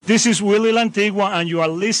This is Willie Lantigua, and you are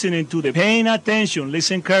listening to the Paying Attention.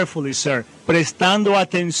 Listen carefully, sir. Prestando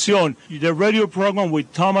Atención, the radio program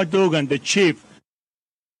with Tom Dugan, the chief.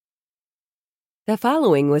 The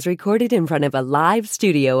following was recorded in front of a live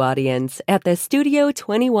studio audience at the Studio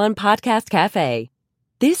 21 Podcast Cafe.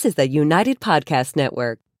 This is the United Podcast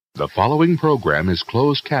Network. The following program is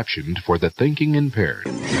closed captioned for the thinking impaired.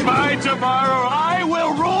 By tomorrow, I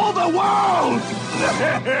will rule the world!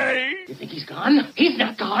 You think he's gone? He's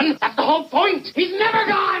not gone. That's the whole point. He's never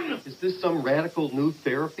gone. Is this some radical new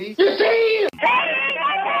therapy? You see?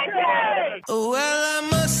 Well, I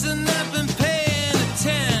must have not been paying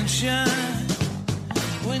attention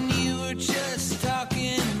when you were just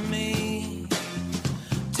talking to me.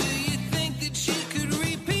 Do you think that you could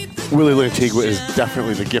repeat the Willie Lantigua is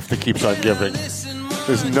definitely the gift that keeps on giving.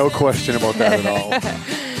 There's no question about that at all.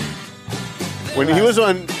 When he was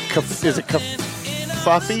on, Kabathi's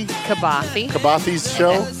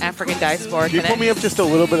show? African Diaspora Can you pull me up just a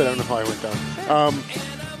little bit? I don't know how I went down.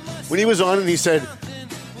 When he was on and he said,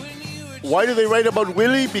 why do they write about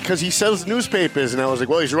Willie? Because he sells newspapers. And I was like,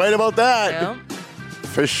 well, he's right about that. Yeah.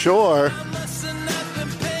 For sure.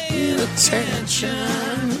 attention?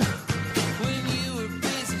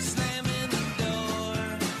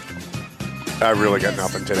 I really got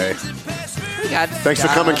nothing today. Thanks for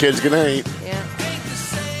stuff. coming, kids. Good night. Yeah.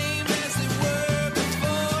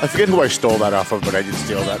 I forget who I stole that off of, but I did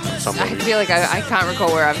steal that from somebody. I feel like I can't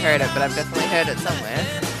recall where I've heard it, but I've definitely heard it somewhere.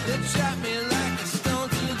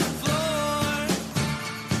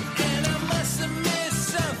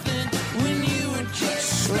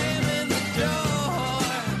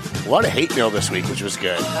 A lot of hate mail this week, which was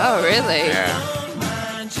good. Oh, really? Yeah.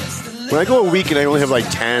 When I go a week and I only have like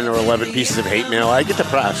 10 or 11 pieces of hate mail, I get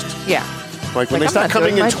depressed. Yeah. Like when they start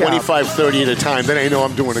coming in 25, 30 at a time, then I know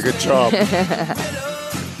I'm doing a good job.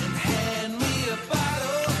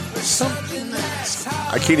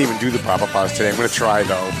 I can't even do the Papa Pause today. I'm going to try,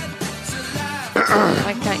 though.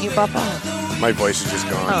 Why can't you pop out? My voice is just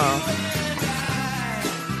gone. Oh.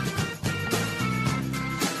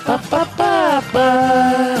 Not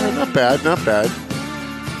bad, not bad.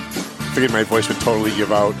 Figured my voice would totally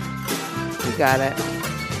give out. You got it.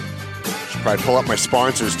 Should probably pull up my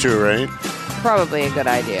sponsors, too, right? Probably a good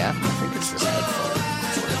idea. I think it's this headphone.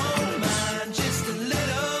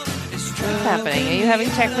 What's happening? Are you having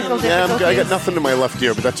technical difficulties? Yeah, I got nothing to my left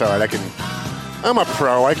ear, but that's all right. I'm a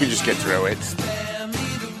pro. I can just get through it.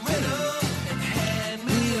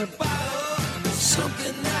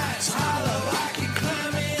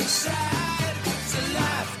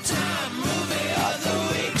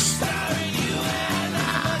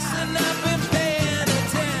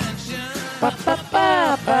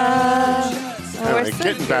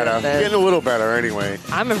 Getting better. Getting a little better anyway.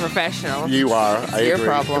 I'm a professional. You are. It's I your agree.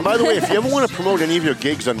 problem. And by the way, if you ever want to promote any of your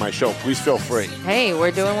gigs on my show, please feel free. Hey, we're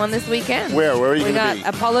doing one this weekend. Where? Where are you going to be? We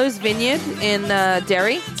got Apollo's Vineyard in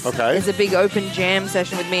Derry. Okay. It's a big open jam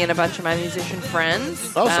session with me and a bunch of my musician friends.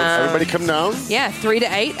 Oh, so everybody come down? Yeah, 3 to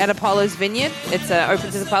 8 at Apollo's Vineyard. It's open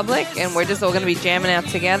to the public, and we're just all going to be jamming out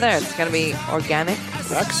together. It's going to be organic.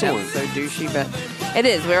 Excellent. Sounds so douchey, but it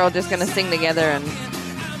is. We're all just going to sing together and...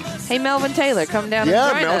 Hey, Melvin Taylor, come down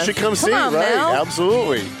and join Mel us. should come see, on, right? Mel.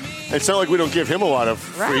 Absolutely. It's not like we don't give him a lot of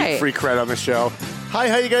free cred on the show. Hi,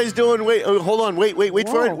 how you guys doing? Wait, hold on. Wait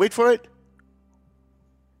for it. Wait for it.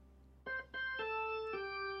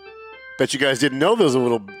 Bet you guys didn't know there was a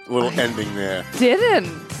little ending there. Didn't.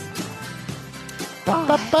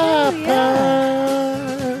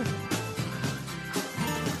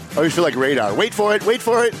 Oh, you feel like radar. Wait for it.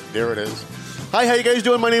 There it is. Hi, how you guys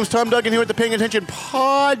doing? My name's Tom Duggan here at the Paying Attention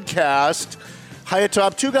Podcast. Hi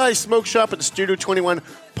atop Two Guys Smoke Shop at the Studio 21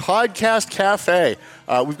 Podcast Cafe.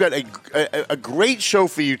 We've got a great show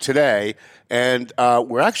for you today, and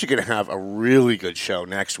we're actually going to have a really good show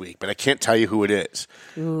next week, but I can't tell you who it is.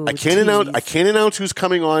 Ooh, I can't announce who's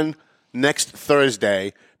coming on next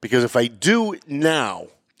Thursday, because if I do now,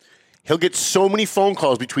 he'll get so many phone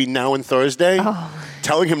calls between now and Thursday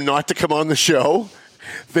telling him not to come on the show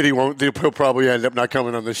that he'll probably end up not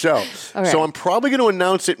coming on the show. Okay. So I'm probably going to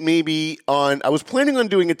announce it maybe I was planning on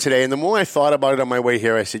doing it today, and the more I thought about it on my way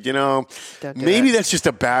here, I said, maybe that's just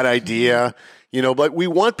a bad idea. But we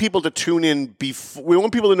want people to tune in we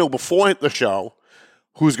want people to know before the show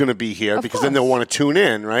who's going to be here, because then they'll want to tune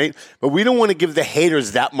in, right? But we don't want to give the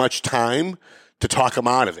haters that much time to talk them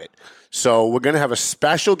out of it. So we're going to have a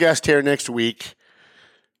special guest here next week.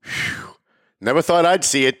 Whew. Never thought I'd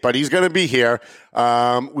see it, but he's going to be here.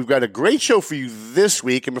 We've got a great show for you this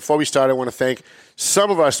week. And before we start, I want to thank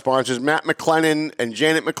some of our sponsors, Matt McLennan and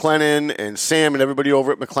Janet McLennan and Sam and everybody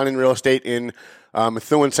over at McLennan Real Estate in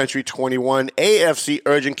Methuen Century 21, AFC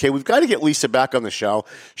Urgent Care. We've got to get Lisa back on the show.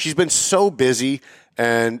 She's been so busy.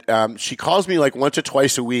 And she calls me like once or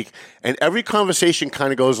twice a week, and every conversation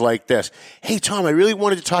kind of goes like this. Hey, Tom, I really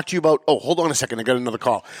wanted to talk to you about, oh, hold on a second, I got another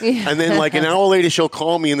call. Yeah. And then like an hour later, she'll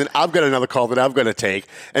call me, and then I've got another call that I've got to take.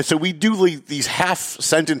 And so we do these half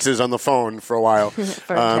sentences on the phone for a while.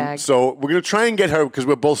 So we're going to try and get her because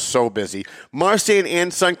we're both so busy. Marsan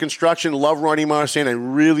and Son Construction, love Ronnie Marsan. I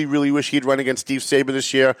really, really wish he'd run against Steve Saber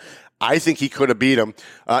this year. I think he could have beat him.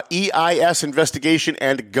 EIS Investigation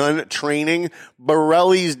and Gun Training.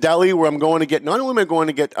 Borelli's Deli, where I'm going to get, not only am I going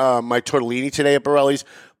to get my tortellini today at Borelli's,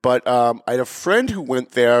 but I had a friend who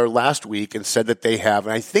went there last week and said that they have,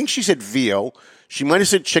 and I think she said veal. She might have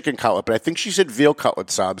said chicken cutlet, but I think she said veal cutlet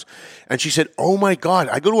subs. And she said, oh my God,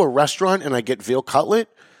 I go to a restaurant and I get veal cutlet,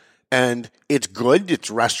 and it's good. It's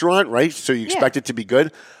restaurant, right? So you expect it to be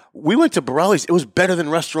good. We went to Borelli's. It was better than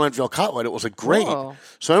restaurant veal cutlet. It was great. Whoa.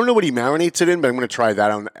 So I don't know what he marinates it in, but I'm going to try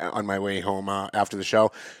that on my way home after the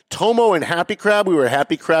show. Tomo and Happy Crab. We were at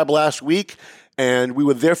Happy Crab last week, and we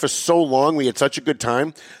were there for so long. We had such a good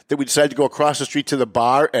time that we decided to go across the street to the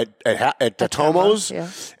bar at Tomo's. Yeah.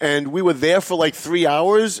 And we were there for like 3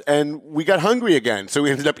 hours, and we got hungry again. So we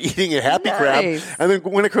ended up eating at Happy Crab, and then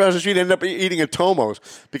went across the street and ended up eating at Tomo's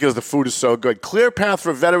because the food is so good. Clear Path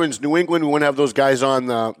for Veterans New England. We want to have those guys on.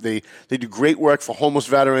 They do great work for homeless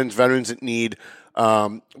veterans that need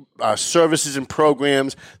services and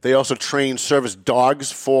programs. They also train service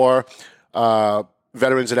dogs for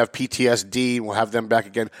veterans that have PTSD. We'll have them back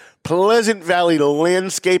again. Pleasant Valley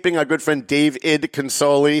Landscaping, our good friend Dave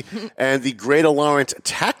Consoli, and the Greater Lawrence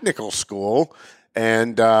Technical School.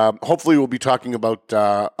 And hopefully we'll be talking about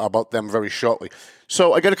them very shortly.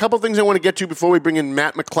 So I got a couple things I want to get to before we bring in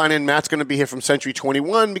Matt McLennan. Matt's going to be here from Century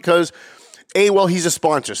 21 because, well, he's a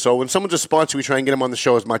sponsor. So when someone's a sponsor, we try and get him on the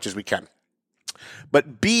show as much as we can.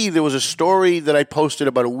 But B, there was a story that I posted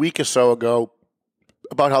about a week or so ago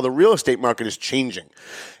about how the real estate market is changing.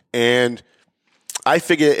 And I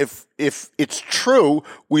figure if it's true,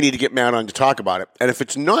 we need to get Matt on to talk about it. And if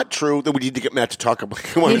it's not true, then we need to get Matt to talk about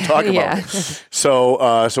it. So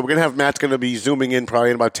we're going to have Matt's going to be zooming in probably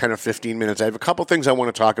in about 10 or 15 minutes. I have a couple things I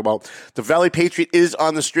want to talk about. The Valley Patriot is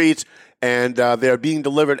on the streets, and they're being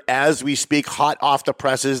delivered as we speak, hot off the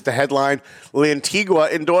presses. The headline,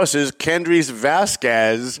 Lantigua endorses Kendrys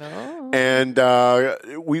Vasquez. Oh. And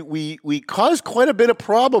we caused quite a bit of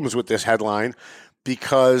problems with this headline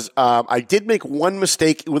because I did make one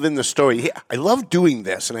mistake within the story. I love doing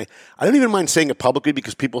this, and I don't even mind saying it publicly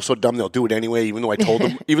because people are so dumb they'll do it anyway, even though I told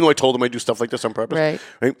them I do stuff like this on purpose.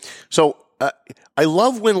 Right? So I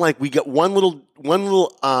love when like we get one little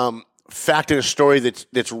fact in a story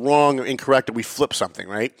that's wrong or incorrect, and we flip something,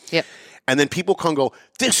 right? Yep. And then people can go,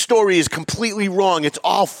 this story is completely wrong. It's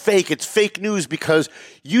all fake. It's fake news because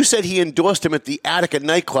you said he endorsed him at the Attica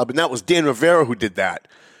nightclub, and that was Dan Rivera who did that.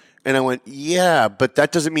 And I went, yeah, but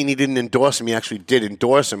that doesn't mean he didn't endorse him. He actually did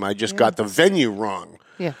endorse him. I just got the venue wrong.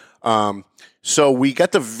 Yeah. So we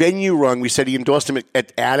got the venue wrong. We said he endorsed him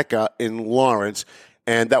at Attica in Lawrence,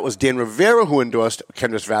 and that was Dan Rivera who endorsed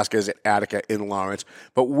Kendrys Vasquez at Attica in Lawrence.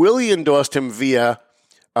 But Willie endorsed him via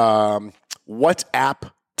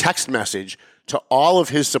WhatsApp text message to all of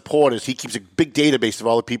his supporters. He keeps a big database of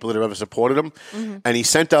all the people that have ever supported him. Mm-hmm. And he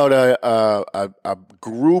sent out a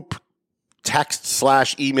group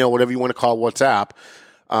text/email, whatever you want to call WhatsApp,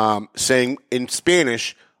 saying in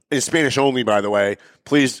Spanish only, by the way,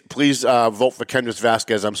 please vote for Kendrys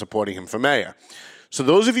Vasquez. I'm supporting him for mayor. So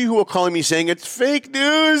those of you who are calling me saying it's fake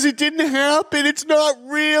news, it didn't happen, it's not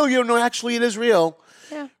real, no, actually it is real.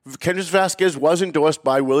 Yeah. Kendrys Vasquez was endorsed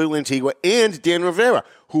by Willie Lantigua and Dan Rivera,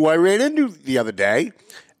 who I ran into the other day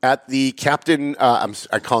at the Captain,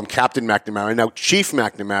 I call him Captain McNamara, now Chief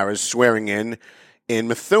McNamara's swearing in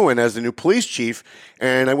Methuen as the new police chief.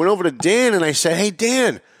 And I went over to Dan and I said, hey,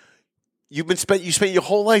 Dan, you spent your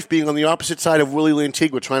whole life being on the opposite side of Willie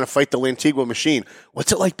Lantigua, trying to fight the Lantigua machine.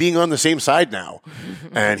 What's it like being on the same side now?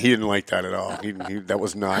 And he didn't like that at all. That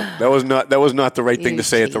was not the right thing to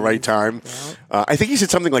say at the right time. I think he said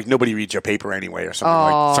something like "nobody reads your paper anyway" or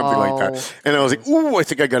something like that. And I was like, "Ooh, I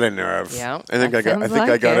think I got a nerve." Yeah, I think I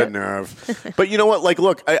got a nerve. But you know what? Like,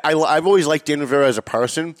 look, I've always liked Dan Rivera as a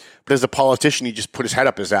person, but as a politician, he just put his head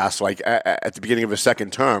up his ass like at the beginning of his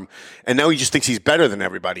second term, and now he just thinks he's better than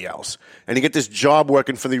everybody else. And he get this job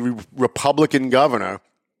working for the Republican governor,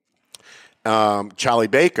 Charlie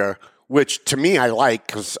Baker, which to me I like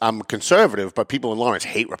because I'm conservative, but people in Lawrence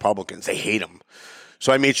hate Republicans. They hate them.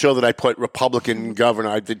 So I made sure that I put Republican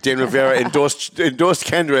governor. Dan Rivera endorsed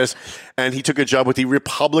Kendris, and he took a job with the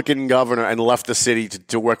Republican governor and left the city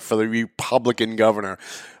to work for the Republican governor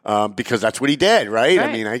because that's what he did, right?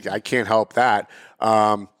 I mean, I can't help that.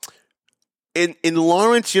 In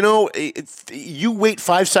Lawrence, you wait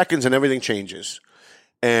 5 seconds and everything changes.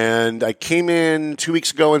 And I came in 2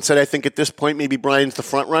 weeks ago and said, I think at this point maybe Brian's the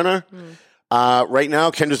front runner. Right now,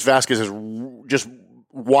 Kendris Vasquez is just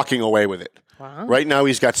walking away with it. Wow. Right now,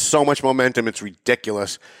 he's got so much momentum, it's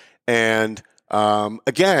ridiculous. And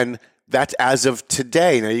again, that's as of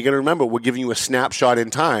today. Now, you got to remember, we're giving you a snapshot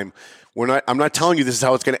in time. I'm not telling you this is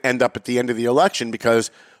how it's going to end up at the end of the election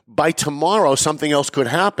because by tomorrow, something else could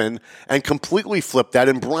happen and completely flip that,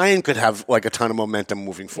 and Brian could have like a ton of momentum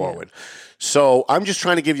moving forward. Yeah. So I'm just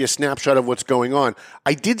trying to give you a snapshot of what's going on.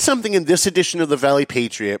 I did something in this edition of the Valley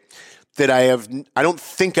Patriot that I don't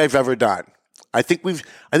think I've ever done. I think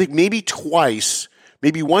maybe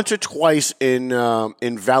once or twice in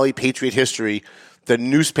Valley Patriot history, the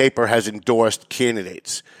newspaper has endorsed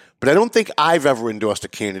candidates. But I don't think I've ever endorsed a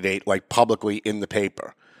candidate like publicly in the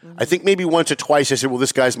paper. I think maybe once or twice I said, well,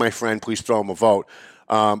 this guy's my friend, please throw him a vote.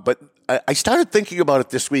 But I started thinking about it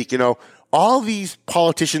this week. All these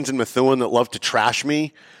politicians in Methuen that love to trash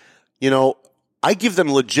me, I give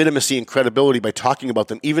them legitimacy and credibility by talking about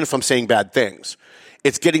them, even if I'm saying bad things.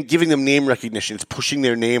 It's giving them name recognition. It's pushing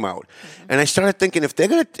their name out. And I started thinking if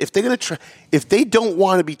they don't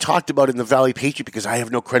want to be talked about in the Valley Patriot because I have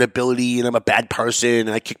no credibility and I'm a bad person and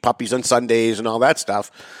I kick puppies on Sundays and all that stuff,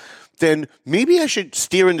 then maybe I should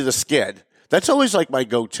steer into the skid. That's always like my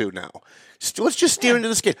go-to now. Let's just steer into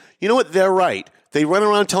the skid. You know what? They're right. They run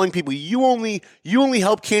around telling people you only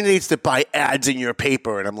help candidates that buy ads in your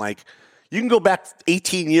paper, and I'm like, you can go back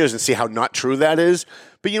 18 years and see how not true that is.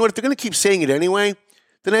 But you know what? If they're going to keep saying it anyway,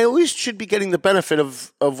 then I at least should be getting the benefit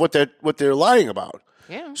of what they're lying about.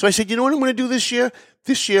 Yeah. So I said, you know what I'm going to do this year?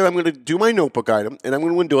 This year I'm going to do my notebook item, and I'm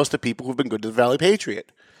going to endorse the people who've been good to the Valley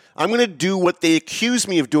Patriot. I'm going to do what they accuse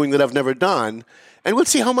me of doing that I've never done, and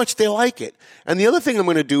let's see how much they like it. And the other thing I'm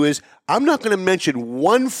going to do is I'm not going to mention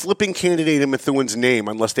one flipping candidate in Methuen's name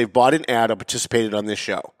unless they've bought an ad or participated on this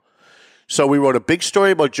show. So we wrote a big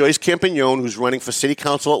story about Joyce Campagnon, who's running for city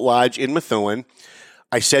council at large in Methuen.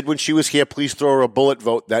 I said when she was here, please throw her a bullet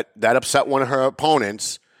vote. That upset one of her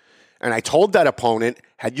opponents. And I told that opponent,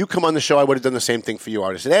 had you come on the show, I would have done the same thing for you. I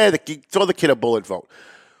would have said, hey, throw the kid a bullet vote.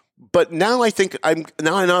 But now I think I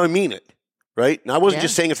mean it, right? Now I wasn't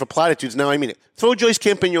just saying it for platitudes. Now I mean it. Throw Joyce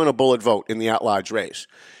Campagnon a bullet vote in the at-large race.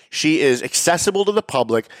 She is accessible to the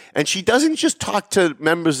public, and she doesn't just talk to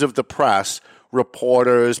members of the press,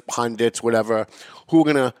 reporters, pundits, whatever, who are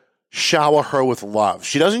going to shower her with love.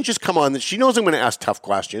 She doesn't just come on. She knows I'm going to ask tough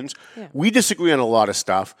questions. Yeah. We disagree on a lot of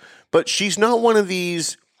stuff, but she's not one of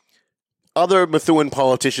these other Methuen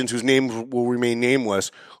politicians whose names will remain nameless,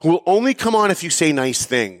 who will only come on if you say nice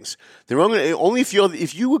things. They're only if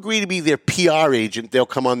you agree to be their PR agent, they'll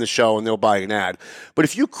come on the show and they'll buy an ad. But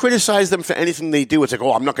if you criticize them for anything they do, it's like,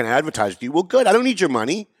 oh, I'm not going to advertise with you. Well, good. I don't need your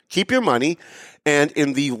money. Keep your money. And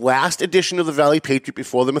in the last edition of the Valley Patriot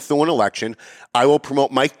before the Methuen election, I will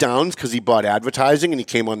promote Mike Downs because he bought advertising and he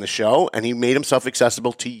came on the show and he made himself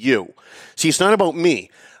accessible to you. See, it's not about me.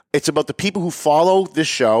 It's about the people who follow this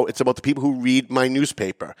show. It's about the people who read my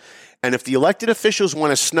newspaper. And if the elected officials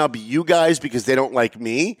want to snub you guys because they don't like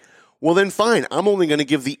me, well, then fine. I'm only going to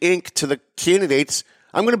give the ink to the candidates.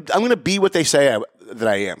 I'm going to be what they say that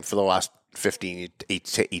I am for the last 15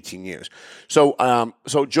 to 18 years. So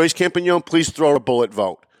Joyce Campagnon, please throw a bullet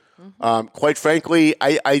vote. Mm-hmm. Quite frankly,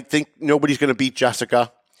 I think nobody's going to beat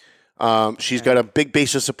Jessica. She's got a big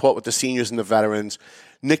base of support with the seniors and the veterans.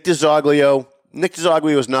 Nick DeZoglio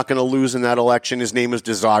is not going to lose in that election. His name is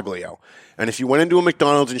DeZoglio. And if you went into a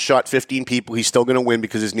McDonald's and shot 15 people, he's still going to win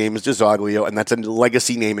because his name is DeZoglio, and that's a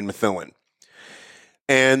legacy name in Methuen.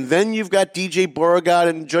 And then you've got DJ Beauregard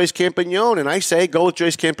and Joyce Campagnon, and I say go with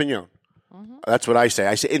Joyce Campagnon. Mm-hmm. That's what I say.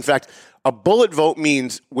 I say, in fact, a bullet vote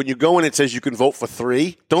means when you go in, it says you can vote for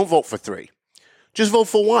 3. Don't vote for 3. Just vote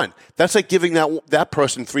for 1. That's like giving that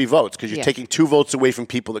person 3 votes because you're taking 2 votes away from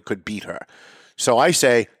people that could beat her. So I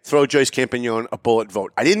say, throw Joyce Campagnon a bullet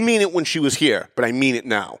vote. I didn't mean it when she was here, but I mean it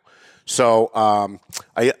now. So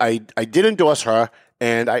I did endorse her,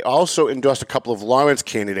 and I also endorsed a couple of Lawrence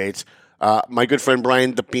candidates. My good friend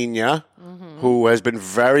Brian DePina, who has been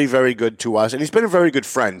very, very good to us, and he's been a very good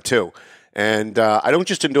friend too. And I don't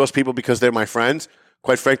just endorse people because they're my friends.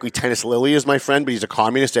 Quite frankly, Tennis Lilly is my friend, but he's a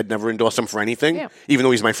communist. I'd never endorse him for anything, even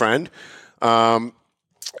though he's my friend.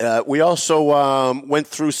 We also went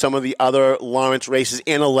through some of the other Lawrence races.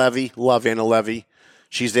 Anna Levy, love Anna Levy.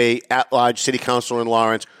 She's a at-large city councilor in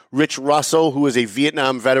Lawrence. Rich Russell, who is a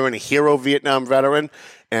Vietnam veteran, a hero Vietnam veteran,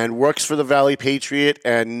 and works for the Valley Patriot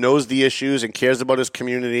and knows the issues and cares about his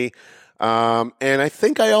community. And I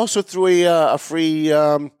think I also threw a free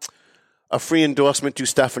endorsement to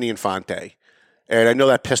Stephanie Infante. And I know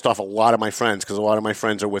that pissed off a lot of my friends because a lot of my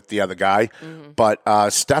friends are with the other guy. Mm-hmm.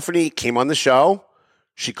 But Stephanie came on the show.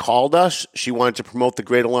 She called us. She wanted to promote the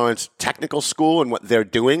Greater Lawrence Technical School and what they're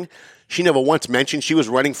doing. She never once mentioned she was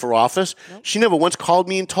running for office. Nope. She never once called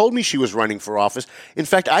me and told me she was running for office. In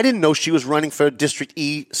fact, I didn't know she was running for District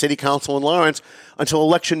E City Council in Lawrence until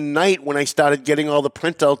election night when I started getting all the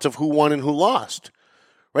printouts of who won and who lost.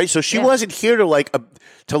 Right? So she wasn't here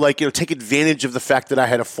to take advantage of the fact that I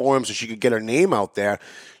had a forum so she could get her name out there.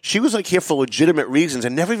 She was here for legitimate reasons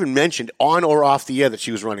and never even mentioned on or off the air that she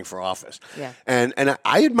was running for office. Yeah. And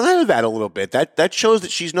I admire that a little bit. That shows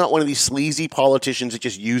that she's not one of these sleazy politicians that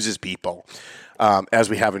just uses people, as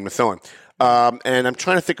we have in Methuen. And I'm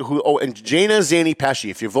trying to think of who. Oh, and Jana Zani Pesci.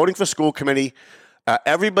 If you're voting for school committee,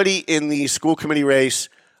 everybody in the school committee race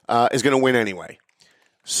is going to win anyway.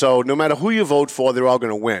 So no matter who you vote for, they're all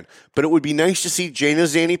going to win. But it would be nice to see Jana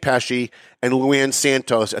Zani Pesci and Luann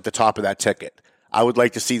Santos at the top of that ticket. I would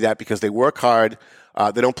like to see that because they work hard.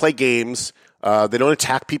 They don't play games. They don't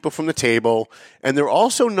attack people from the table. And they're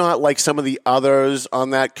also not like some of the others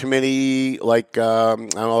on that committee. I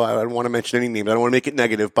don't want to mention any names. I don't want to make it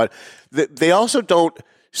negative. But they also don't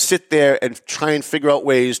sit there and try and figure out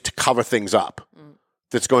ways to cover things up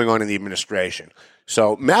that's going on in the administration.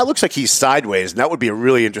 So Matt looks like he's sideways, and that would be a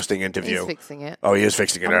really interesting interview. He's fixing it. Oh, he is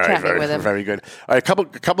fixing it. I'm all right, very good. All right,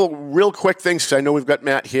 a couple real quick things because I know we've got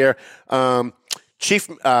Matt here. Chief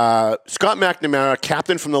Scott McNamara,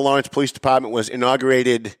 captain from the Lawrence Police Department, was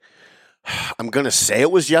inaugurated. I'm going to say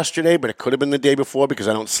it was yesterday, but it could have been the day before because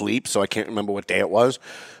I don't sleep, so I can't remember what day it was.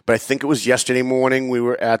 But I think it was yesterday morning. We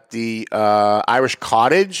were at the Irish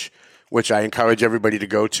Cottage, which I encourage everybody to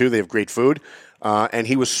go to. They have great food. And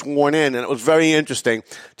he was sworn in, and it was very interesting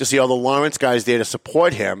to see all the Lawrence guys there to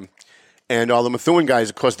support him, and all the Methuen guys,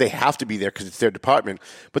 of course, they have to be there because it's their department.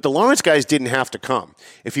 But the Lawrence guys didn't have to come.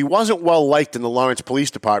 If he wasn't well-liked in the Lawrence Police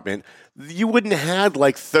Department, you wouldn't have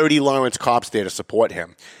had 30 Lawrence cops there to support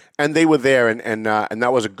him. And they were there, and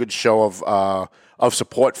that was a good show of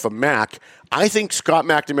support for Mac. I think Scott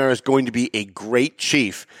McNamara is going to be a great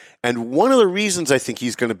chief, and one of the reasons I think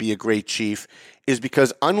he's going to be a great chief is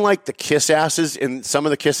because unlike the kiss asses in some of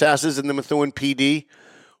the kiss asses in the Methuen PD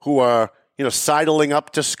who are, sidling up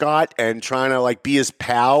to Scott and trying to be his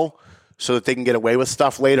pal so that they can get away with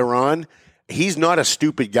stuff later on, he's not a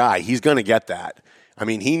stupid guy. He's going to get that. I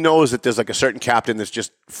mean, he knows that there's a certain captain that's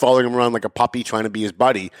just following him around like a puppy trying to be his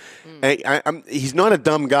buddy. He's not a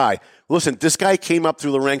dumb guy. Listen, this guy came up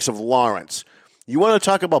through the ranks of Lawrence. You want to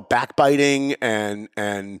talk about backbiting and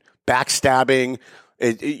backstabbing?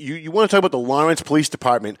 You want to talk about the Lawrence Police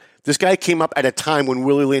Department? This guy came up at a time when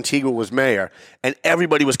Willie Lantigua was mayor, and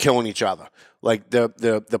everybody was killing each other.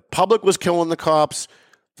 The public was killing the cops,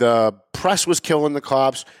 the press was killing the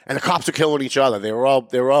cops, and the cops were killing each other. There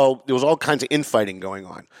was all kinds of infighting going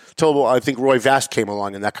on. Until I think Roy Vast came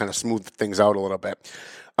along, and that kind of smoothed things out a little bit.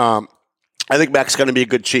 I think Mac's going to be a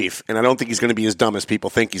good chief, and I don't think he's going to be as dumb as people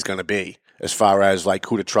think he's going to be as far as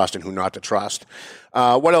who to trust and who not to trust.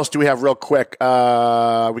 What else do we have real quick?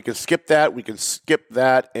 We can skip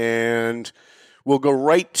that, and we'll go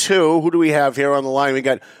right to, who do we have here on the line? We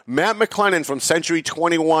got Matt McLennan from Century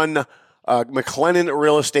 21 McLennan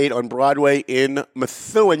Real Estate on Broadway in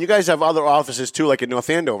Methuen. You guys have other offices too, like in North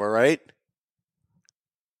Andover, right?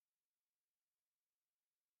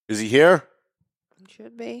 Is he here?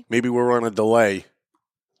 Should be. Maybe we're on a delay.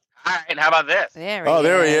 All right, how about this?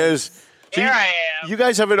 There he is. So Here I am. You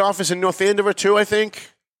guys have an office in North Andover too, I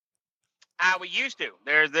think? We used to.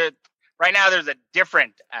 Right now there's a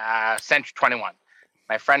different Century 21.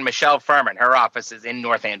 My friend Michelle Furman, her office is in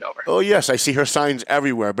North Andover. Oh, yes, I see her signs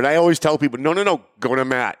everywhere. But I always tell people, no, go to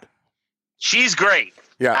Matt. She's great.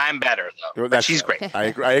 Yeah. I'm better, though. But she's great. I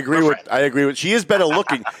agree with. She is better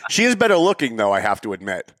looking. She is better looking, though, I have to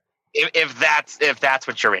admit. If that's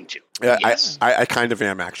what you're into. Yeah, yes. I kind of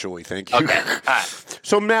am, actually. Thank you. Okay. All right.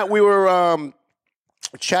 So, Matt, we were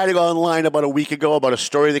chatting online about a week ago about a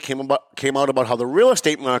story that came out about how the real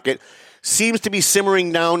estate market seems to be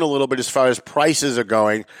simmering down a little bit as far as prices are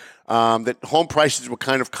going, that home prices were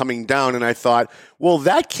kind of coming down. And I thought, well,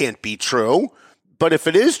 that can't be true. But if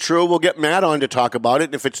it is true, we'll get Matt on to talk about it.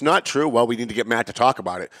 And if it's not true, well, we need to get Matt to talk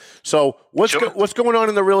about it. So what's going on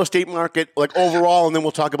in the real estate market, overall, and then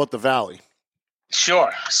we'll talk about the Valley.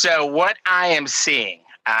 Sure. So what I am seeing,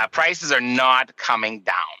 prices are not coming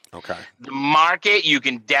down. Okay. The market, you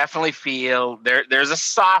can definitely feel there's a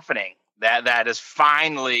softening That is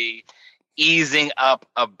finally easing up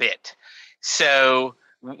a bit. So,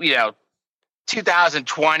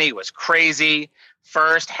 2020 was crazy.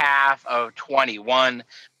 First half of 21,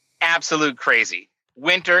 absolute crazy.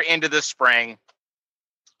 Winter into the spring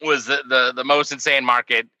was the most insane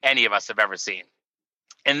market any of us have ever seen.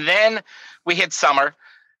 And then we hit summer,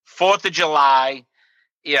 4th of July.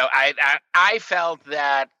 I felt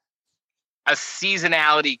that a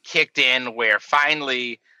seasonality kicked in where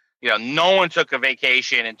finally, no one took a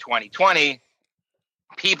vacation in 2020.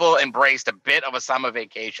 People embraced a bit of a summer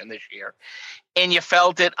vacation this year. And you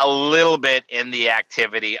felt it a little bit in the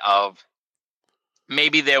activity of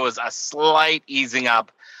maybe there was a slight easing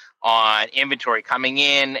up on inventory coming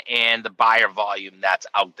in and the buyer volume that's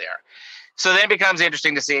out there. So then it becomes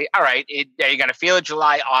interesting to see, all right, are you going to feel it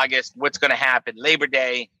July, August? What's going to happen Labor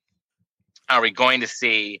Day? Are we going to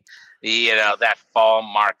see that fall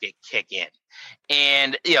market kick in?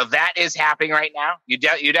 And, that is happening right now. You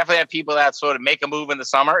definitely have people that sort of make a move in the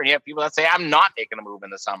summer, and you have people that say, I'm not making a move in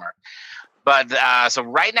the summer. But so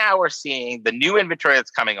right now we're seeing the new inventory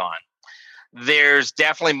that's coming on. There's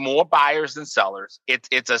definitely more buyers than sellers.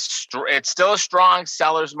 It's still a strong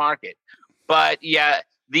seller's market. But yeah,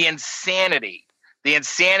 the insanity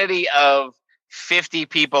of 50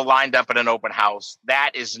 people lined up at an open house,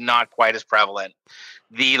 that is not quite as prevalent.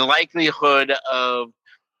 The likelihood of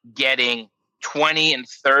getting 20 and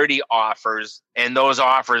 30 offers, and those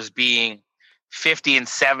offers being 50 and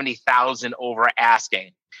 70,000 over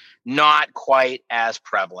asking, not quite as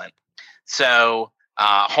prevalent. So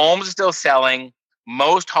homes are still selling.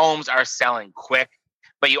 Most homes are selling quick,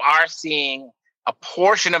 but you are seeing a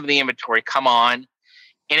portion of the inventory come on,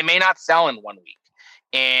 and it may not sell in 1 week.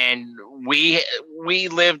 And we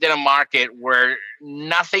lived in a market where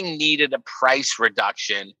nothing needed a price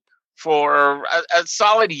reduction for a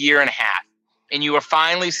solid year and a half. And you are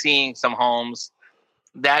finally seeing some homes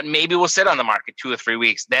that maybe will sit on the market 2 or 3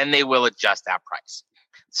 weeks. Then they will adjust that price.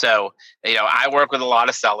 So, I work with a lot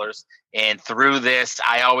of sellers. And through this,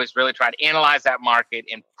 I always really try to analyze that market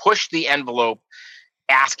and push the envelope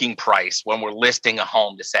asking price when we're listing a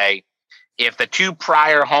home to say, if the 2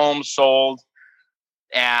 prior homes sold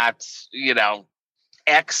at,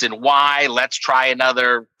 X and Y, let's try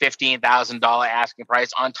another $15,000 asking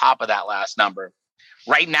price on top of that last number.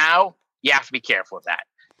 Right now, you have to be careful with that.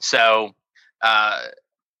 So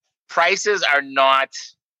prices are not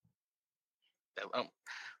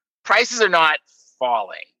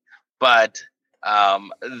falling, but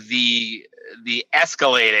the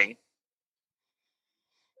escalating.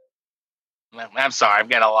 I'm sorry, I'm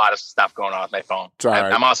getting a lot of stuff going on with my phone.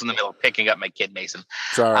 I'm also in the middle of picking up my kid, Mason.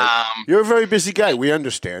 Sorry. You're a very busy guy. We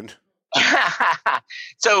understand.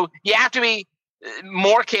 So you have to be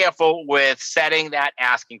more careful with setting that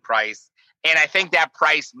asking price. And I think that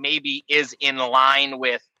price maybe is in line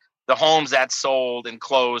with the homes that sold and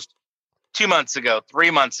closed 2 months ago, 3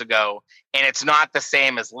 months ago. And it's not the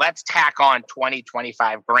same as let's tack on 20,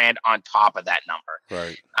 25 grand on top of that number.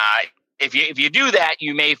 Right. If you do that,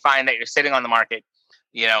 you may find that you're sitting on the market,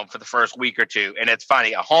 for the first week or two. And it's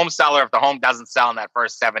funny, a home seller, if the home doesn't sell in that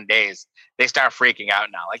first 7 days, they start freaking out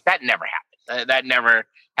now. Like, that never happened. That never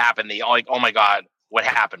happened. Oh my God, what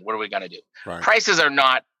happened? What are we going to do? Right. Prices are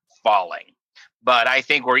not falling, but I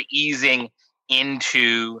think we're easing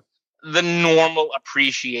into the normal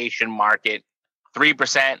appreciation market,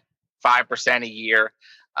 3%, 5% a year.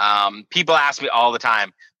 People ask me all the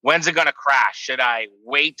time, when's it going to crash? Should I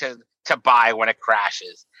wait to buy when it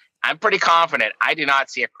crashes? I'm pretty confident I do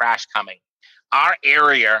not see a crash coming. Our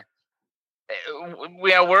area,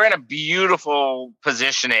 we're in a beautiful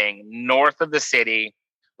positioning north of the city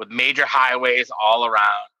with major highways all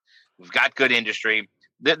around. We've got good industry.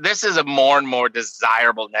 This is a more and more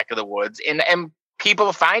desirable neck of the woods, and people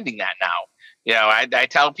are finding that now. I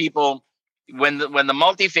tell people when the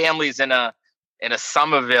multifamilies in a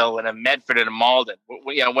Somerville and a Medford and a Malden,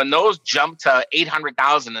 when those jump to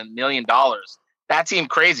 $800,000 and $1 million, that seemed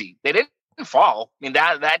crazy. They didn't fall. I mean,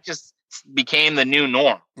 that just became the new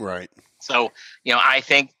norm. Right. So, I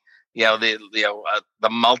think, the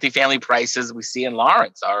multifamily prices we see in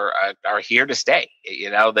Lawrence are here to stay.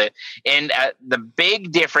 The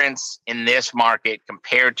big difference in this market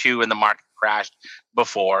compared to when the market crashed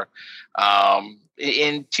before,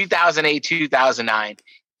 in 2008, 2009,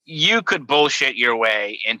 you could bullshit your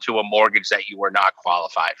way into a mortgage that you were not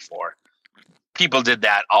qualified for. People did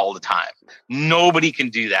that all the time. Nobody can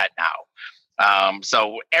do that now.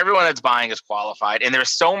 So everyone that's buying is qualified, and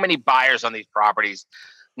there's so many buyers on these properties.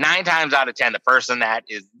 9 times out of 10, the person that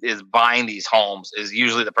is buying these homes is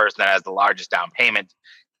usually the person that has the largest down payment.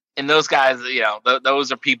 And those guys,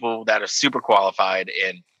 those are people that are super qualified,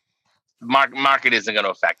 and market isn't going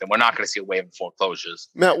to affect them. We're not going to see a wave of foreclosures.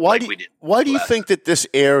 Matt, why do you think that this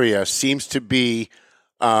area seems to be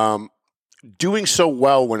doing so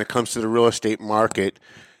well when it comes to the real estate market,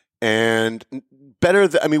 and better?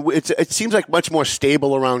 It seems like much more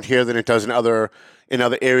stable around here than it does in other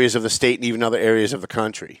areas of the state and even other areas of the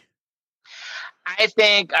country. I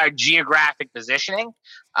think our geographic positioning,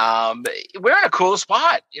 we're in a cool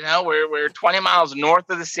spot. We're 20 miles north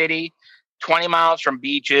of the city, 20 miles from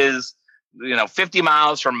beaches, 50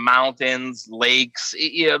 miles from mountains, lakes.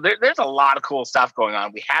 There's a lot of cool stuff going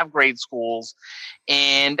on. We have great schools,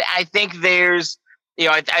 and I think there's,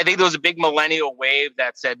 I think there was a big millennial wave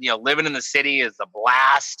that said, living in the city is a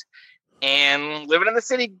blast, and living in the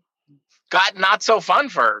city got not so fun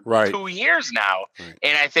for 2 years now. Right.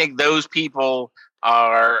 And I think those people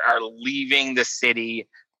are leaving the city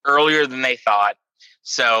earlier than they thought.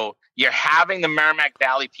 So you're having the Merrimack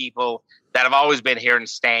Valley people that have always been here and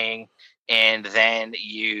staying, and then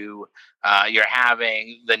you're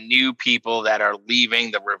having the new people that are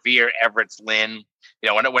leaving, the Revere, Everett's, Lynn.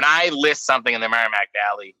 When I list something in the Merrimack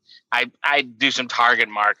Valley, I do some target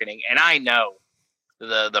marketing, and I know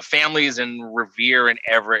the families in Revere and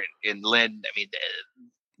Everett and Lynn. I mean,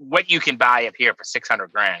 what you can buy up here for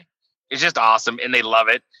 $600,000 is just awesome, and they love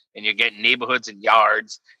it. And you're getting neighborhoods and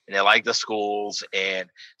yards, and they like the schools, and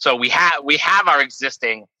so we have our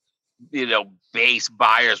existing, base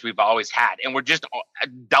buyers we've always had, and we're just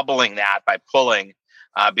doubling that by pulling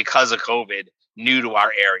because of COVID new to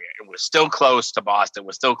our area. And we're still close to Boston.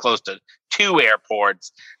 We're still close to 2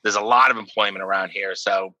 airports. There's a lot of employment around here,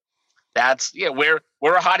 so that's we're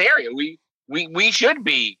a hot area. We should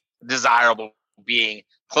be desirable, being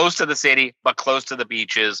close to the city, but close to the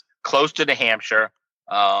beaches, close to New Hampshire.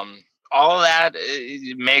 All of that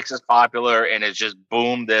makes us popular, and it's just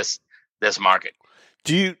boomed this market.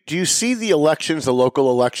 Do you see the elections, the local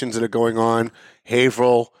elections that are going on?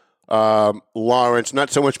 Haverhill, Lawrence, not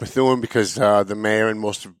so much Methuen because the mayor and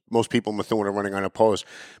most people in Methuen are running unopposed.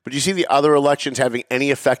 But do you see the other elections having any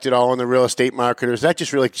effect at all on the real estate market, or is that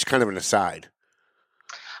just really just kind of an aside?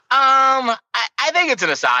 I think it's an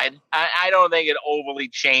aside. I don't think it overly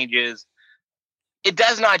changes. It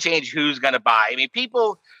does not change who's going to buy. I mean,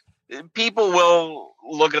 people will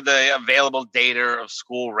look at the available data of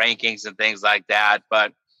school rankings and things like that,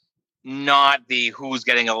 but not the who's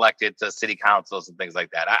getting elected to city councils and things like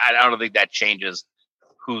that. I don't think that changes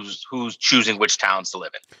who's choosing which towns to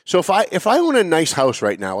live in. So if I own a nice house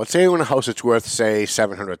right now, let's say I own a house that's worth, say,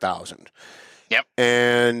 $700,000. Yep.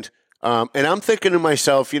 And I'm thinking to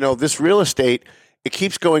myself, this real estate, it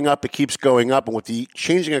keeps going up, and with the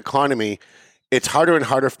changing economy, it's harder and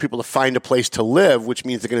harder for people to find a place to live, which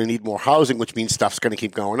means they're going to need more housing, which means stuff's going to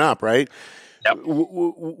keep going up, right? Yep.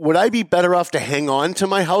 Would I be better off to hang on to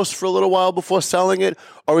my house for a little while before selling it?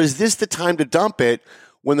 Or is this the time to dump it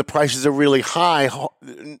when the prices are really high,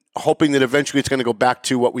 hoping that eventually it's going to go back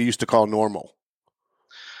to what we used to call normal?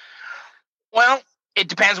 Well, it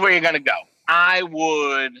depends where you're going to go.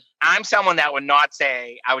 I'm someone that would not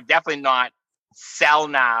say, I would definitely not sell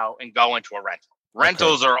now and go into a rental.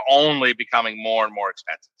 Rentals are only becoming more and more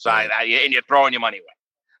expensive. So and you're throwing your money away.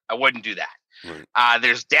 I wouldn't do that. Right.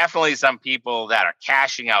 There's definitely some people that are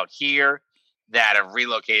cashing out here that have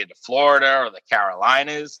relocated to Florida or the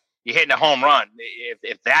Carolinas. You're hitting a home run.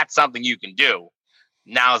 If that's something you can do,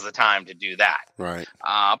 now's the time to do that. Right.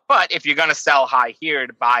 But if you're going to sell high here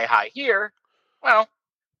to buy high here, well,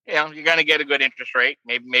 you're going to get a good interest rate.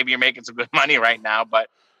 Maybe you're making some good money right now, but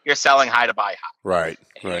you're selling high to buy high. Right.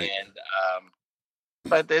 And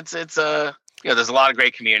but it's there's a lot of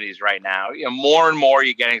great communities right now. More and more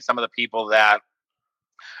you're getting some of the people that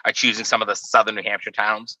are choosing some of the southern New Hampshire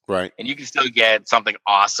towns. Right. And you can still get something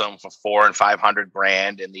awesome for $400,000 and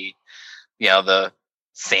 $500,000 in the the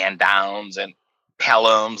Sandowns and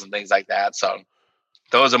Pelhams and things like that. So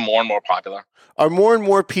those are more and more popular. Are more and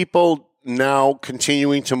more people now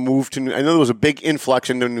continuing to move to I know there was a big influx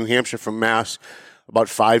into New Hampshire from Mass about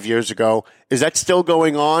 5 years ago. Is that still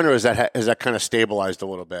going on, or is that kind of stabilized a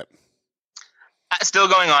little bit? Still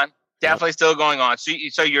going on. Definitely still going on.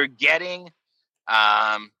 So you're getting,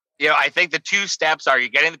 I think the 2 steps are you're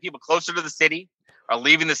getting the people closer to the city or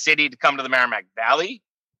leaving the city to come to the Merrimack Valley,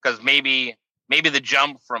 because maybe the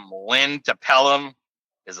jump from Lynn to Pelham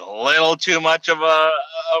is a little too much of a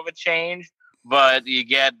change, but you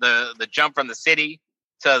get the jump from the city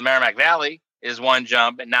to the Merrimack Valley is one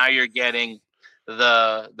jump, and now you're getting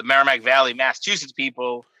the Merrimack Valley, Massachusetts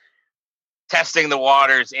people testing the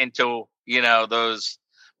waters into those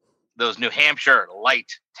New Hampshire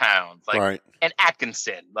light towns like and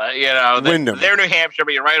Atkinson, but they're New Hampshire,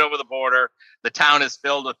 but you're right over the border. The town is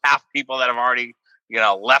filled with half people that have already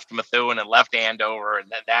left Methuen and left Andover,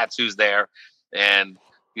 and that's who's there. And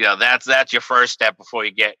that's your first step before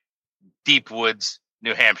you get deep woods,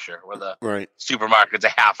 New Hampshire, where the supermarket's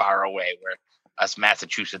a half hour away, where us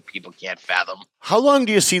Massachusetts people can't fathom. How long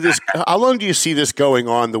do you see this? How long do you see this going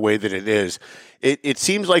on the way that it is? It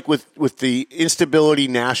seems like with the instability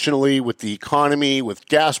nationally, with the economy, with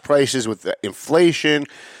gas prices, with the inflation,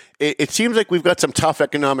 it seems like we've got some tough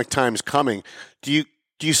economic times coming. Do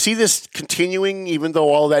you see this continuing, even though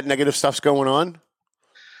all that negative stuff's going on?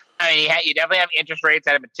 I mean, you definitely have interest rates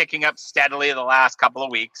that have been ticking up steadily the last couple of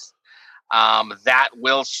weeks. That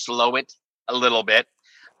will slow it a little bit.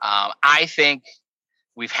 I think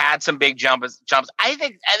we've had some big jumps. I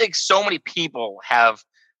think so many people have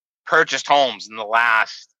purchased homes in the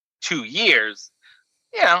last 2 years.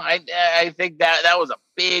 I think that was a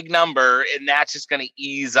big number, and that's just going to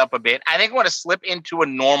ease up a bit. I think we're going to slip into a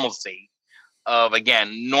normalcy of,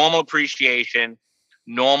 again, normal appreciation,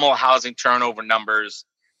 normal housing turnover numbers.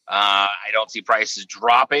 I don't see prices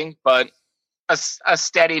dropping, but a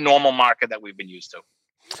steady, normal market that we've been used to.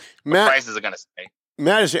 Matt, prices are going to stay.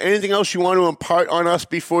 Matt, is there anything else you want to impart on us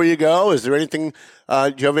before you go? Is there anything,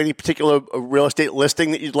 do you have any particular real estate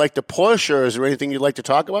listing that you'd like to push, or is there anything you'd like to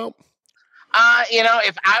talk about?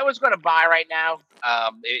 If I was going to buy right now,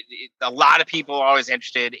 a lot of people are always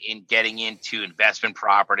interested in getting into investment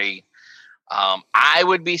property. I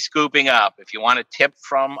would be scooping up, if you want a tip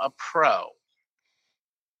from a pro,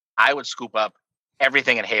 I would scoop up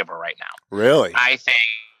everything in Haverhill right now. Really? I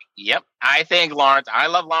think Lawrence. I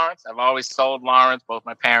love Lawrence. I've always sold Lawrence. Both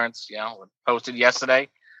my parents, posted yesterday.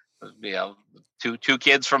 Two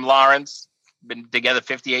kids from Lawrence, been together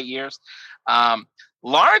 58 years.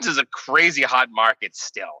 Lawrence is a crazy hot market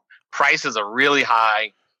still. Prices are really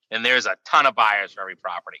high, and there's a ton of buyers for every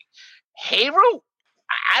property. Haverhill,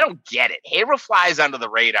 I don't get it. Haverhill flies under the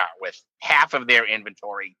radar with half of their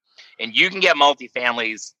inventory, and you can get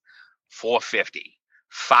multifamilies $450,000,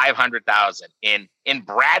 $500,000 in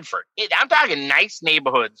Bradford. I'm talking nice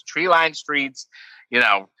neighborhoods, tree-lined streets.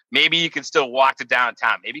 Maybe you can still walk to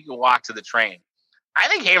downtown. Maybe you can walk to the train. I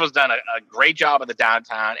think Haverhill's done a great job of the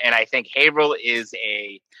downtown, and I think Haverhill is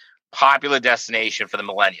a popular destination for the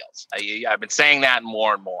millennials. I've been saying that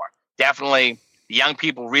more and more. Definitely, the young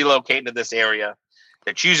people relocating to this area.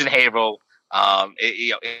 They're choosing Haverhill.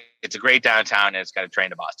 It's a great downtown, and it's got a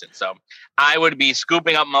train to Boston. So I would be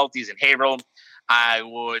scooping up multis in Haverhill. I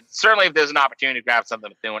would certainly, if there's an opportunity to grab something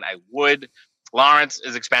Methuen, I would. Lawrence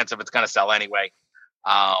is expensive. It's going to sell anyway.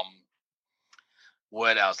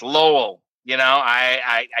 What else? Lowell.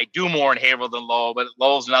 I do more in Haverhill than Lowell, but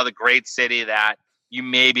Lowell's another great city that you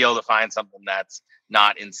may be able to find something that's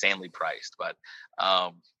not insanely priced. But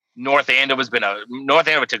North Andover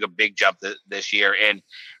took a big jump this year, and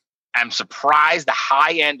I'm surprised the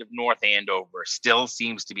high end of North Andover still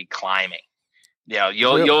seems to be climbing.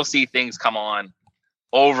 You'll see things come on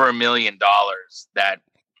over $1 million that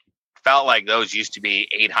felt like those used to be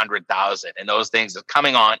 800,000, and those things are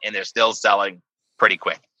coming on, and they're still selling pretty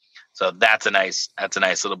quick. So that's a nice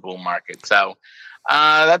little boom market. So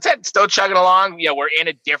that's it. Still chugging along. We're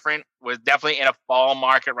definitely in a fall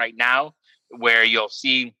market right now, where you'll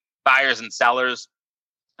see buyers and sellers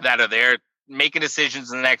that are there making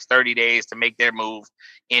decisions in the next 30 days to make their move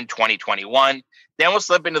in 2021. Then we'll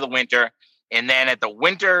slip into the winter. And then at the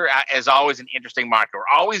winter is always an interesting market.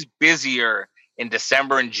 We're always busier in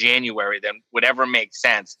December and January than would ever make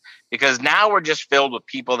sense, because now we're just filled with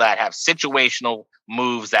people that have situational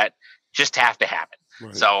moves that just have to happen.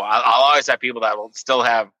 Right. So I'll always have people that will still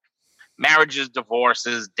have marriages,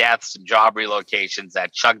 divorces, deaths, and job relocations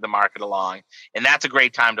that chug the market along. And that's a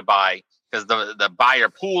great time to buy, because the buyer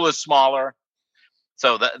pool is smaller.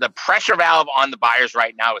 So the pressure valve on the buyers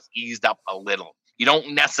right now is eased up a little. You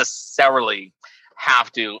don't necessarily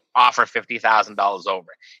have to offer $50,000 over.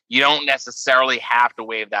 You don't necessarily have to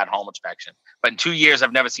waive that home inspection. But in 2 years,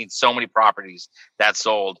 I've never seen so many properties that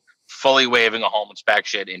sold fully waiving a home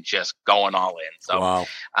inspection and just going all in. So wow.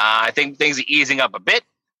 I think things are easing up a bit.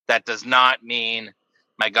 That does not mean,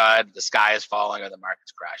 my God, the sky is falling or the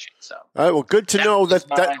market's crashing. So, all right, well, good to know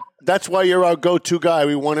that's why you're our go-to guy.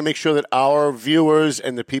 We want to make sure that our viewers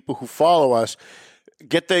and the people who follow us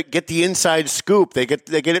get the inside scoop. They get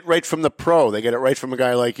it right from the pro. They get it right from a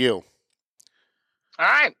guy like you. All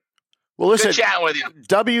right. Well, listen, good chatting with you.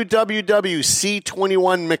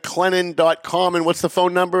 www.c21mclennan.com. And what's the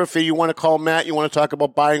phone number if you want to call Matt, you want to talk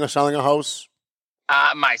about buying or selling a house?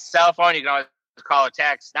 My cell phone, you can always call or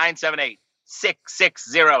text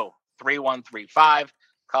 978-660-3135.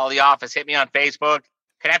 Call the office. Hit me on Facebook.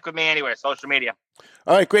 Connect with me anywhere, social media.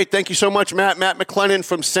 All right, great. Thank you so much, Matt. Matt McLennan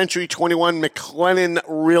from Century 21 McLennan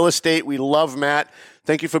Real Estate. We love Matt.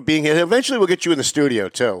 Thank you for being here. Eventually, we'll get you in the studio,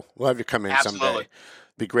 too. We'll have you come in someday.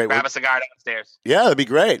 Be great. Grab a cigar downstairs. Yeah, that'd be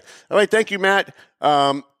great. All right, thank you, Matt.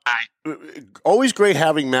 Always great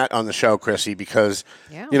having Matt on the show, Chrissy, because,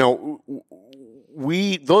 you know,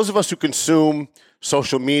 those of us who consume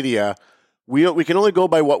social media, we can only go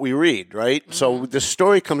by what we read, right? Mm-hmm. So this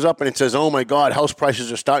story comes up and it says, oh, my God, house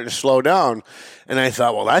prices are starting to slow down. And I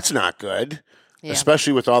thought, well, that's not good,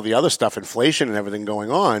 especially with all the other stuff, inflation and everything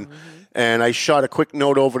going on. Mm-hmm. And I shot a quick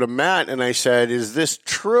note over to Matt and I said, is this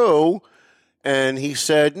true? And he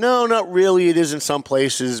said, no, not really. It is in some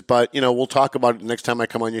places, but, you know, we'll talk about it the next time I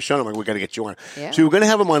come on your show. I'm like, we got to get you on. Yeah. So we were going to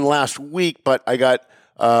have him on last week, but I got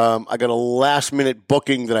a last-minute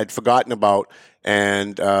booking that I'd forgotten about,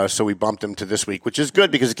 and so we bumped him to this week, which is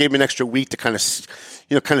good because it gave me an extra week to kind of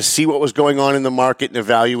see what was going on in the market and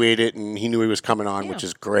evaluate it, and he knew he was coming on, which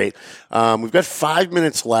is great. We've got 5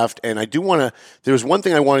 minutes left, and I do want to – there was one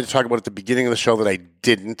thing I wanted to talk about at the beginning of the show that I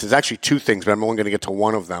didn't. There's actually two things, but I'm only going to get to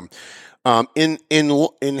one of them. In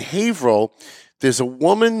Haverhill, there's a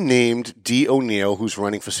woman named Dee O'Neill who's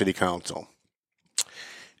running for city council.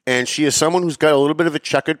 And she is someone who's got a little bit of a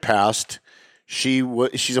checkered past. She's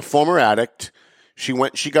a former addict. She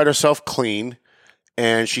got herself clean,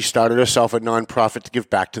 and she started herself a nonprofit to give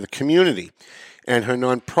back to the community. And her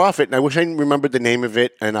nonprofit, and I wish I remembered the name of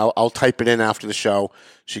it, and I'll type it in after the show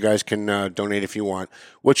so you guys can donate if you want.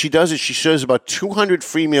 What she does is she serves about 200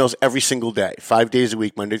 free meals every single day, 5 days a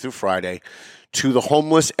week, Monday through Friday, to the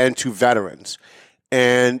homeless and to veterans.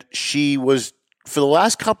 And she was, for the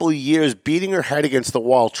last couple of years, beating her head against the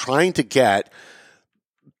wall, trying to get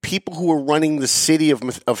people who were running the city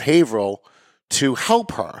of Haverhill to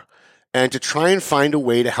help her and to try and find a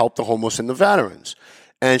way to help the homeless and the veterans.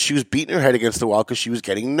 And she was beating her head against the wall because she was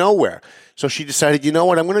getting nowhere. So she decided, you know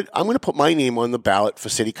what, I'm going to put my name on the ballot for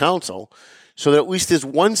city council so that at least there's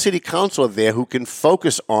one city councilor there who can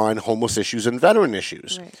focus on homeless issues and veteran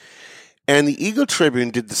issues. Right. And the Eagle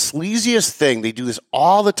Tribune did the sleaziest thing. They do this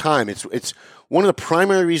all the time. It's one of the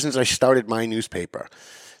primary reasons I started my newspaper.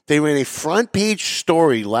 They ran a front page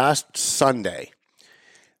story last Sunday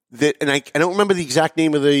that, and I don't remember the exact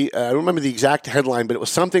name of I don't remember the exact headline, but it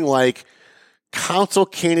was something like council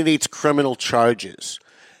candidates' criminal charges.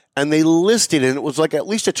 And they listed, and it was like at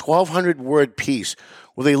least a 1,200-word piece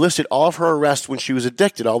where they listed all of her arrests when she was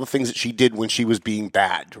addicted, all the things that she did when she was being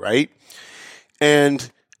bad, right? And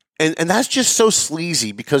that's just so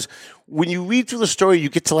sleazy because when you read through the story, you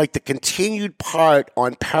get to like the continued part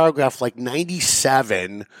on paragraph like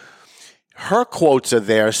 97. Her quotes are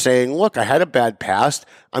there saying, look, I had a bad past.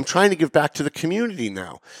 I'm trying to give back to the community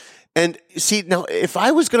now. And see, now, if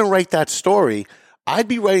I was going to write that story, I'd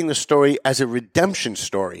be writing the story as a redemption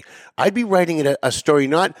story. I'd be writing it a story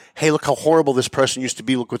not, hey, look how horrible this person used to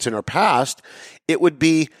be, look what's in her past. It would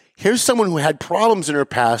be, here's someone who had problems in her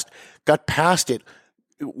past, got past it,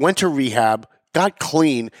 went to rehab, got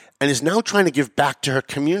clean, and is now trying to give back to her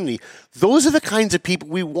community. Those are the kinds of people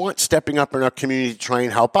we want stepping up in our community to try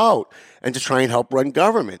and help out and to try and help run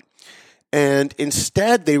government. And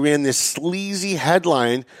instead, they ran this sleazy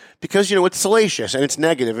headline because, you know, it's salacious and it's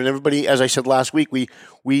negative. And everybody, as I said last week,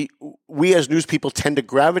 we as news people tend to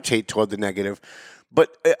gravitate toward the negative.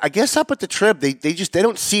 But I guess up at the Trib, they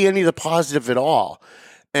don't see any of the positive at all.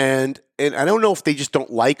 And I don't know if they just don't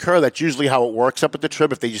like her. That's usually how it works up at the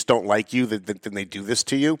Trib. If they just don't like you, then they do this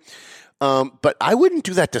to you. But I wouldn't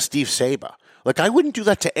do that to Steve Saba. Like, I wouldn't do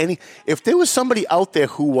that to any – if there was somebody out there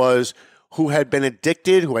who had been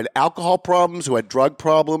addicted, who had alcohol problems, who had drug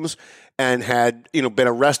problems, and had, you know, been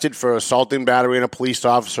arrested for assaulting, battering a police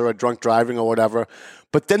officer or drunk driving or whatever,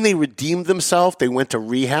 but then they redeemed themselves. They went to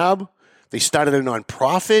rehab. They started a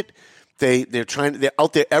nonprofit. They're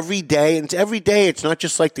out there every day, and every day. It's not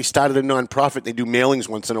just like they started a nonprofit. They do mailings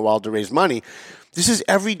once in a while to raise money. This is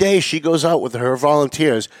every day she goes out with her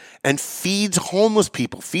volunteers and feeds homeless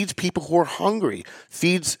people, feeds people who are hungry,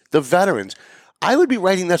 feeds the veterans. I would be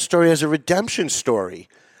writing that story as a redemption story.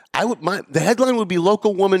 The headline would be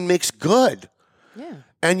 "Local Woman Makes Good." Yeah.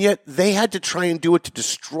 And yet they had to try and do it to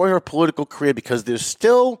destroy her political career because there's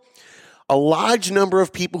still a large number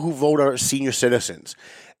of people who vote are senior citizens.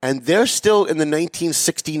 And they're still in the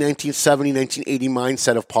 1960, 1970, 1980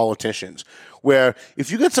 mindset of politicians, where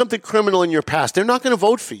if you got something criminal in your past, they're not going to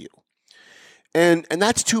vote for you. And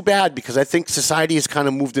that's too bad because I think society has kind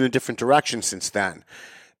of moved in a different direction since then.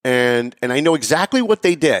 And I know exactly what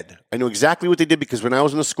they did. I know exactly what they did because when I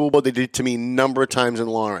was in the school board, they did it to me a number of times in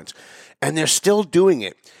Lawrence. And they're still doing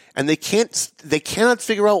it. And they cannot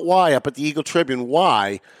figure out why, up at the Eagle Tribune,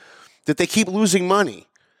 why, that they keep losing money.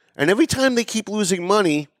 And every time they keep losing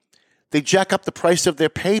money, they jack up the price of their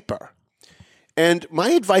paper. And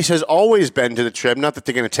my advice has always been to the Trib, not that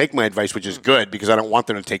they're going to take my advice, which is good, because I don't want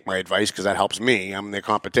them to take my advice, because that helps me. I'm their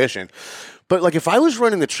competition. But like if I was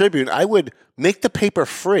running the Tribune, I would make the paper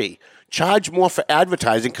free, charge more for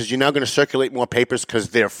advertising, because you're now going to circulate more papers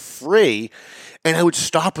because they're free, and I would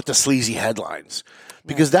stop with the sleazy headlines,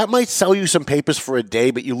 because that might sell you some papers for a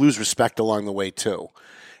day, but you lose respect along the way too.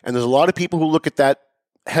 And there's a lot of people who look at that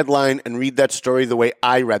headline and read that story the way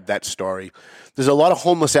I read that story. There's a lot of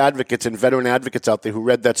homeless advocates and veteran advocates out there who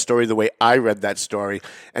read that story the way I read that story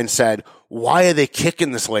and said, why are they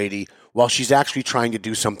kicking this lady while she's actually trying to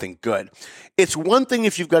do something good? It's one thing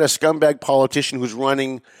if you've got a scumbag politician who's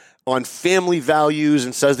running on family values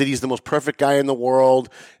and says that he's the most perfect guy in the world,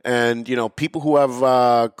 and people who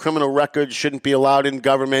have criminal records shouldn't be allowed in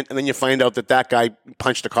government, and then you find out that that guy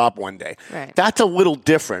punched a cop one day. Right. That's a little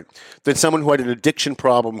different than someone who had an addiction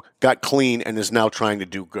problem, got clean, and is now trying to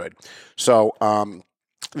do good. So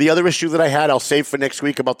the other issue that I had, I'll save for next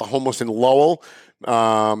week about the homeless in Lowell.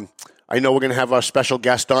 I know we're going to have our special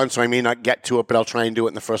guest on, so I may not get to it, but I'll try and do it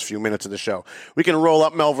in the first few minutes of the show. We can roll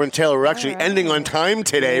up Melvin Taylor. We're actually ending on time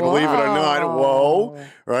today, believe it or not. Whoa,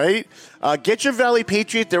 right? Get your Valley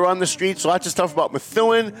Patriot. They're on the streets. Lots of stuff about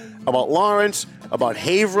Methuen, about Lawrence, about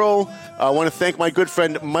Haverhill. I want to thank my good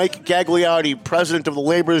friend Mike Gagliardi, president of the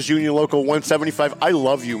Laborers Union Local 175. I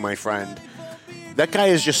love you, my friend. That guy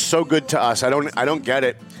is just so good to us. I don't get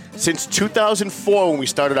it. Since 2004, when we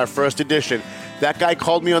started our first edition, that guy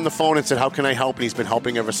called me on the phone and said, how can I help? And he's been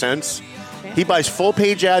helping ever since. He buys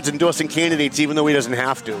full-page ads endorsing candidates even though he doesn't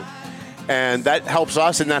have to. And that helps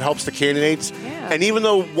us and that helps the candidates. Yeah. And even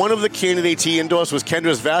though one of the candidates he endorsed was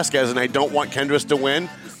Kendris Vasquez, and I don't want Kendris to win,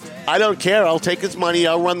 I don't care. I'll take his money.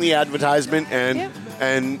 I'll run the advertisement and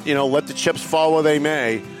let the chips fall where they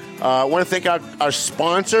may. I want to thank our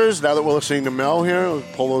sponsors. Now that we're listening to Mel here, we'll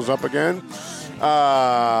pull those up again.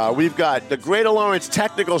 We've got the Greater Lawrence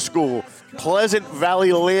Technical School, Pleasant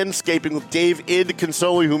Valley Landscaping with Dave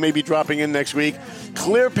Consoli, who may be dropping in next week,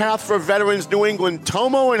 Clear Path for Veterans New England,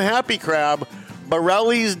 Tomo and Happy Crab,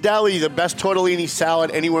 Borelli's Deli, the best tortellini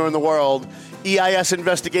salad anywhere in the world, EIS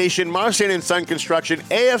Investigation, Marsan and Son Construction,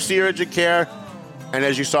 AFC Urgent Care, and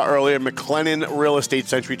as you saw earlier, McLennan Real Estate,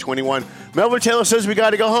 Century 21. Melvin Taylor says we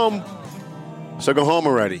got to go home. So go home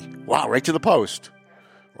already. Wow, right to the post.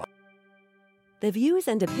 The views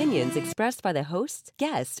and opinions expressed by the hosts,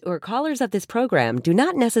 guests, or callers of this program do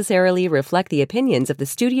not necessarily reflect the opinions of the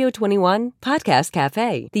Studio 21 Podcast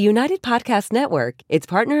Cafe, the United Podcast Network, its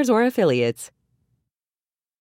partners, or affiliates.